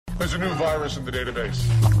There's a new virus in the database.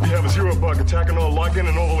 We have a zero bug attacking all login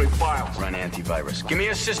and overlay files. Run antivirus. Give me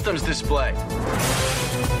a systems display. Down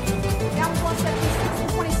 176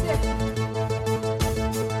 and 26.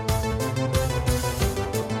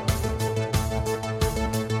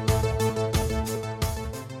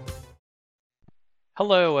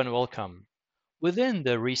 Hello and welcome. Within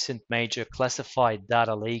the recent major classified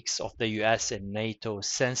data leaks of the US and NATO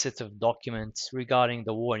sensitive documents regarding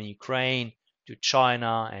the war in Ukraine to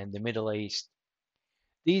China and the Middle East,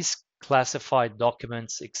 these classified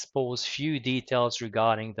documents expose few details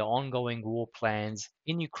regarding the ongoing war plans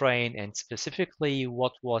in Ukraine and specifically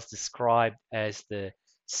what was described as the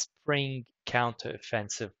spring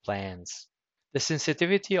counteroffensive plans. The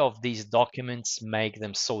sensitivity of these documents make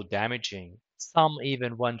them so damaging. Some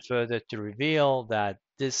even went further to reveal that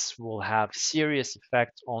this will have serious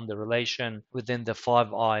effects on the relation within the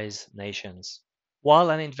Five Eyes nations.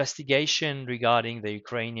 While an investigation regarding the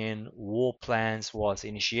Ukrainian war plans was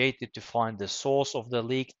initiated to find the source of the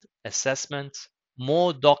leaked assessments,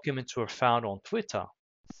 more documents were found on Twitter.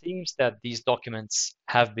 It seems that these documents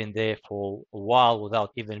have been there for a while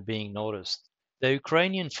without even being noticed. The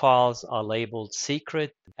Ukrainian files are labeled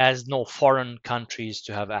secret as no foreign countries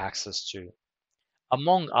to have access to.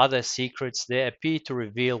 Among other secrets, they appear to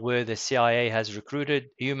reveal where the CIA has recruited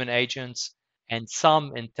human agents and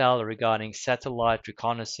some intel regarding satellite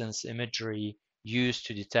reconnaissance imagery used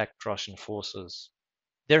to detect Russian forces.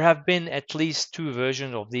 There have been at least two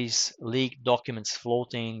versions of these leaked documents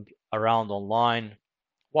floating around online.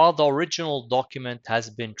 While the original document has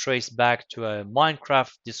been traced back to a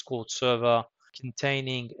Minecraft Discord server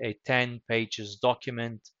containing a 10 pages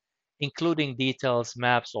document, including details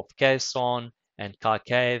maps of Kherson and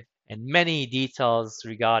Kharkiv, and many details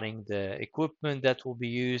regarding the equipment that will be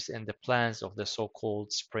used and the plans of the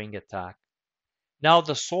so-called spring attack. Now,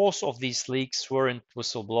 the source of these leaks weren't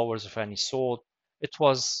whistleblowers of any sort. It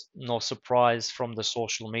was no surprise from the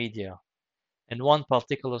social media. And one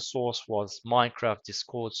particular source was Minecraft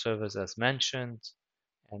Discord servers as mentioned,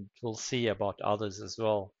 and we'll see about others as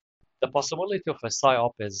well. The possibility of a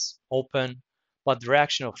PSYOP is open, but the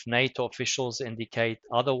reaction of NATO officials indicate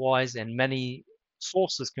otherwise, and many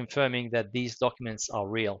sources confirming that these documents are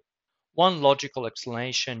real. One logical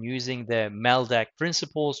explanation using the Meldak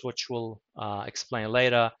principles, which we'll explain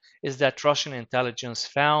later, is that Russian intelligence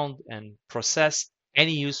found and processed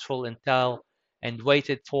any useful intel and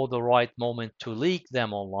waited for the right moment to leak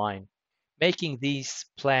them online, making these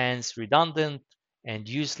plans redundant and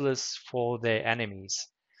useless for their enemies.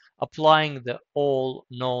 Applying the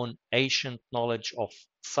all-known ancient knowledge of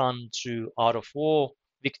Sun Tzu Art of War,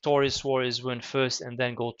 victorious warriors win first and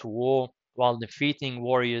then go to war, while defeating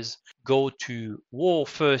warriors go to war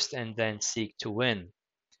first and then seek to win.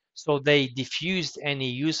 So they diffused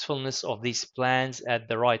any usefulness of these plans at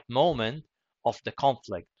the right moment of the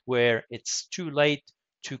conflict, where it's too late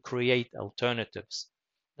to create alternatives.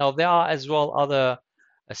 Now, there are as well other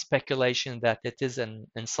speculation that it is an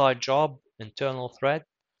inside job, internal threat.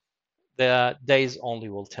 The days only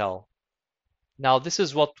will tell. Now, this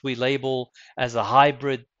is what we label as a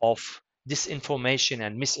hybrid of disinformation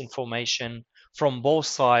and misinformation from both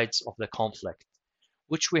sides of the conflict,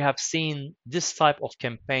 which we have seen this type of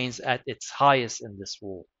campaigns at its highest in this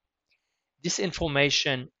war.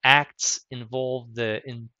 Disinformation acts involve the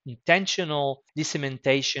intentional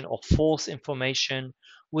dissemination of false information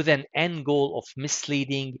with an end goal of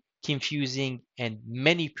misleading, confusing, and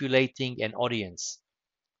manipulating an audience.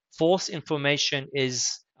 False information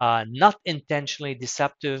is not intentionally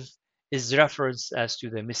deceptive, is referenced as to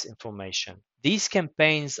the misinformation. These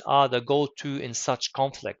campaigns are the go-to in such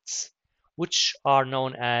conflicts, which are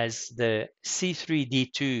known as the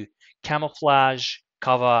C3D2: camouflage,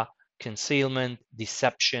 cover, concealment,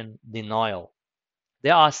 deception, denial.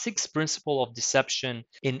 There are 6 principles of deception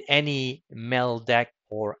in any Meldak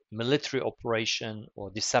or military operation or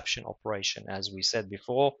deception operation, as we said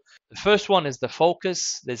before. The first one is the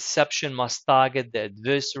focus. The deception must target the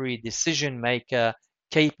adversary decision maker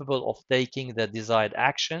capable of taking the desired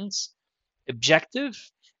actions. Objective.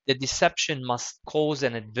 The deception must cause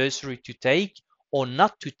an adversary to take or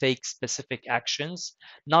not to take specific actions,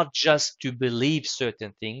 not just to believe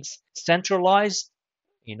certain things. Centralized.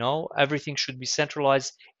 Everything should be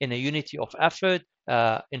centralized in a unity of effort,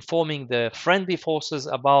 informing the friendly forces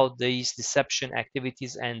about these deception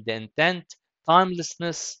activities and the intent.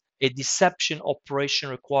 Timelessness. A deception operation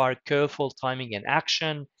requires careful timing and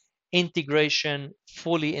action. Integration.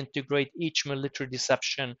 Fully integrate each military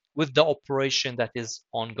deception with the operation that is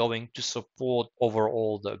ongoing to support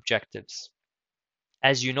overall the objectives.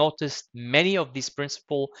 As you noticed, many of these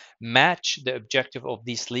principles match the objective of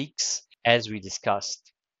these leaks, as we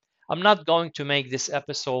discussed. I'm not going to make this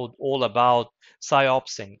episode all about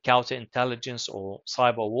PSYOPS and counterintelligence or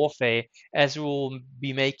cyber warfare, as we will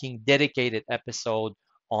be making dedicated episode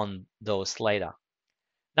on those later.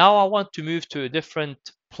 Now I want to move to a different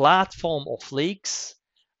platform of leaks,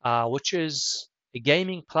 which is a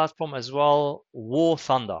gaming platform as well, War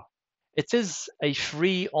Thunder. It is a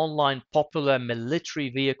free online popular military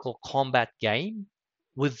vehicle combat game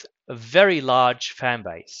with a very large fan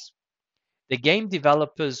base. The game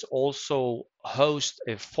developers also host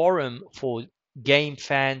a forum for game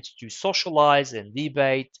fans to socialize and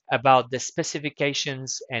debate about the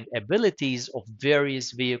specifications and abilities of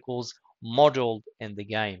various vehicles modeled in the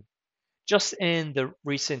game. Just in the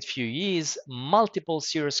recent few years, multiple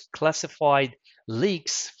serious classified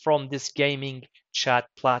leaks from this gaming chat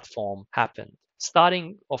platform happened,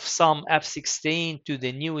 starting of some F-16 to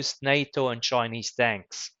the newest NATO and Chinese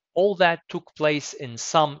tanks. All that took place in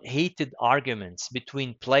some heated arguments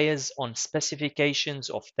between players on specifications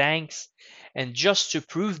of tanks, and just to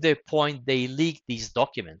prove their point, they leaked these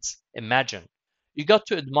documents. Imagine. You got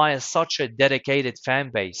to admire such a dedicated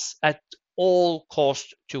fan base at all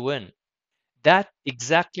cost to win. That's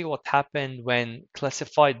exactly what happened when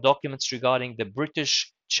classified documents regarding the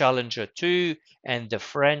British Challenger 2 and the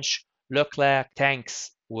French Leclerc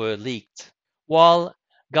tanks were leaked. While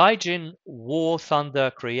Gaijin War Thunder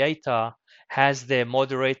creator has their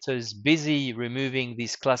moderators busy removing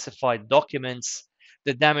these classified documents,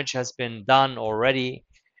 the damage has been done already,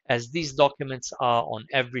 as these documents are on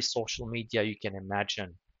every social media you can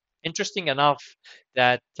imagine. Interesting enough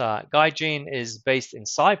that Gaijin is based in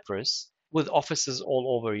Cyprus with offices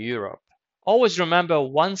all over Europe. Always remember,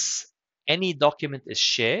 once any document is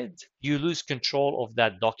shared, you lose control of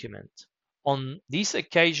that document. On these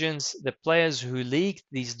occasions, the players who leaked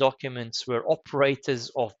these documents were operators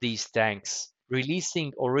of these tanks,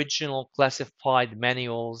 releasing original classified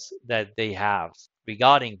manuals that they have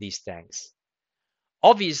regarding these tanks.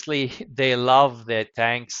 Obviously, they love their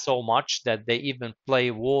tanks so much that they even play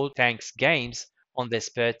war tanks games on their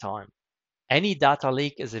spare time. Any data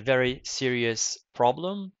leak is a very serious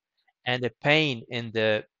problem and a pain in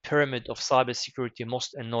the pyramid of cybersecurity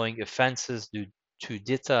most annoying offenses to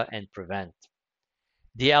deter and prevent.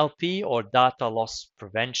 DLP or data loss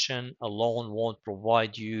prevention alone won't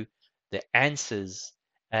provide you the answers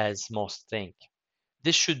as most think.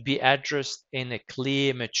 This should be addressed in a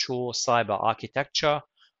clear, mature cyber architecture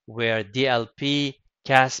where DLP,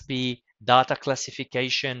 CASB, data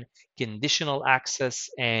classification, conditional access,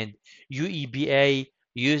 and UEBA,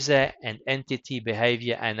 user and entity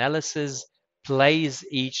behavior analysis, plays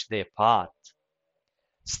each their part.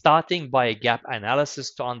 Starting by a gap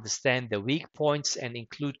analysis to understand the weak points and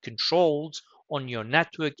include controls on your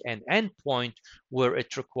network and endpoint where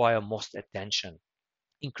it requires most attention.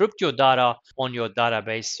 Encrypt your data on your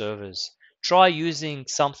database servers. Try using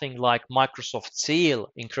something like Microsoft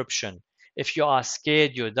Seal encryption if you are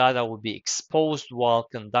scared your data will be exposed while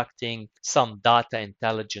conducting some data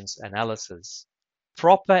intelligence analysis.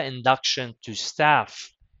 Proper induction to staff,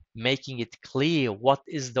 making it clear what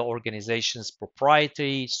is the organization's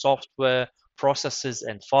proprietary software, processes,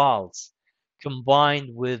 and files, combined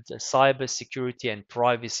with cybersecurity and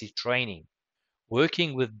privacy training.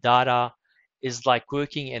 Working with data is like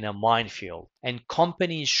working in a minefield, and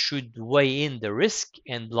companies should weigh in the risk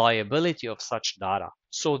and liability of such data.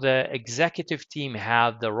 So the executive team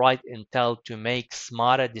have the right intel to make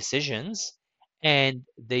smarter decisions, and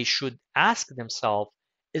they should ask themselves,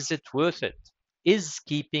 is it worth it? Is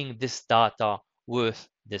keeping this data worth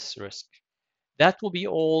this risk? That will be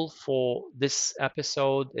all for this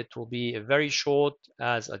episode. It will be very short,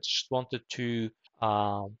 as I just wanted to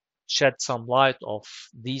shed some light of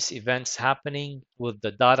these events happening with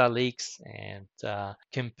the data leaks and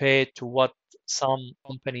compared to what some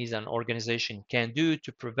companies and organizations can do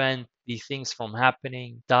to prevent these things from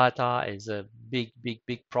happening. Data is a big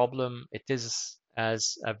problem. It is,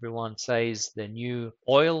 as everyone says, the new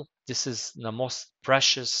oil. This is the most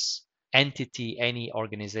precious entity any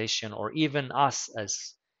organization or even us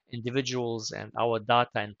as individuals, and our data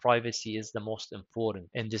and privacy is the most important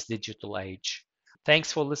in this digital age.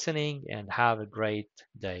 Thanks for listening and have a great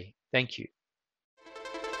day. Thank you.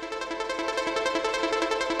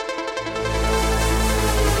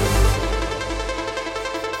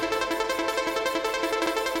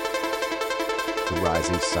 The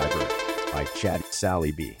Rising Cyber by Chad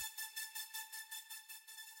Sally B.